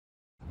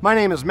My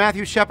name is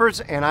Matthew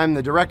Schepers, and I'm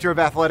the Director of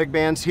Athletic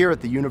Bands here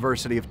at the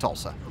University of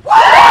Tulsa.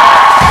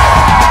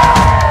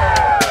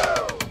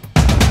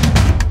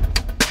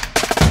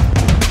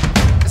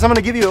 So I'm going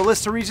to give you a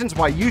list of reasons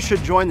why you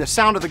should join the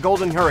Sound of the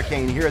Golden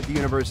Hurricane here at the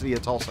University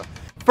of Tulsa.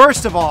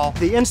 First of all,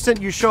 the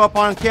instant you show up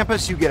on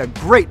campus, you get a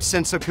great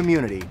sense of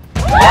community.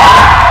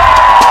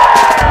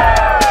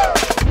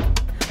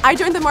 I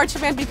joined the marching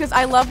band because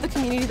I love the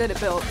community that it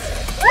builds.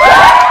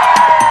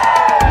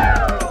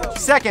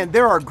 Second,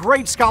 there are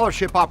great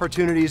scholarship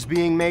opportunities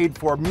being made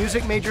for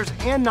music majors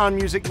and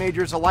non-music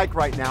majors alike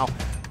right now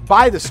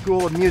by the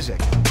School of Music.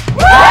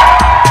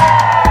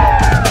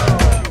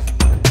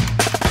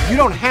 You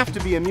don't have to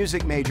be a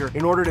music major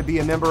in order to be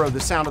a member of the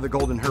Sound of the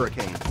Golden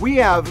Hurricane. We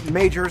have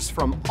majors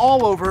from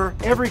all over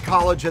every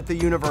college at the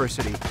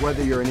university.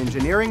 Whether you're an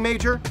engineering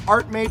major,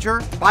 art major,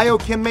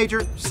 biochem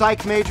major,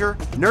 psych major,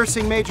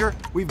 nursing major,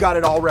 we've got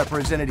it all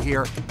represented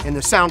here in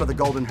the Sound of the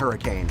Golden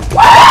Hurricane.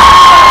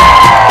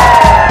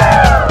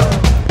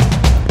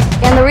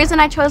 And the reason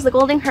I chose the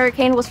Golden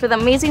Hurricane was for the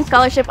amazing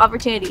scholarship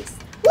opportunities.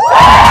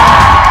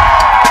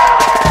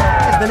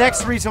 The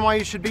next reason why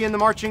you should be in the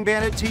marching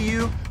band at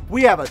TU,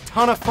 we have a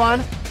ton of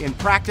fun in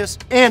practice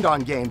and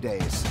on game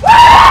days.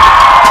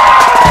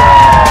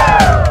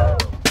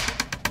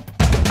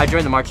 I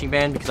joined the marching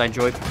band because I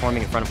enjoy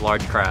performing in front of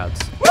large crowds.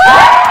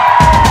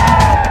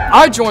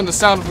 I joined the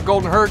Sound of the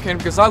Golden Hurricane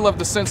because I love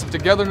the sense of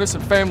togetherness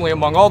and family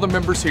among all the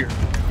members here.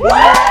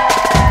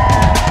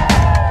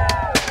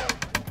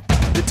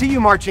 The TU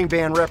Marching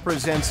Band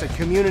represents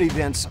community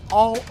events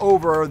all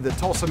over the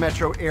Tulsa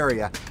metro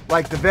area,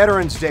 like the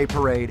Veterans Day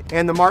Parade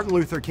and the Martin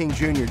Luther King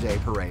Jr. Day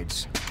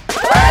Parades.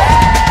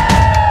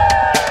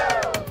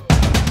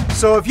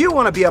 So if you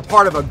want to be a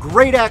part of a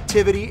great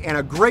activity and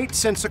a great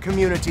sense of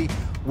community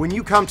when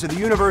you come to the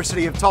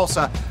University of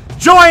Tulsa,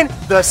 join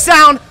the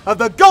Sound of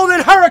the Golden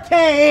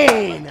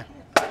Hurricane!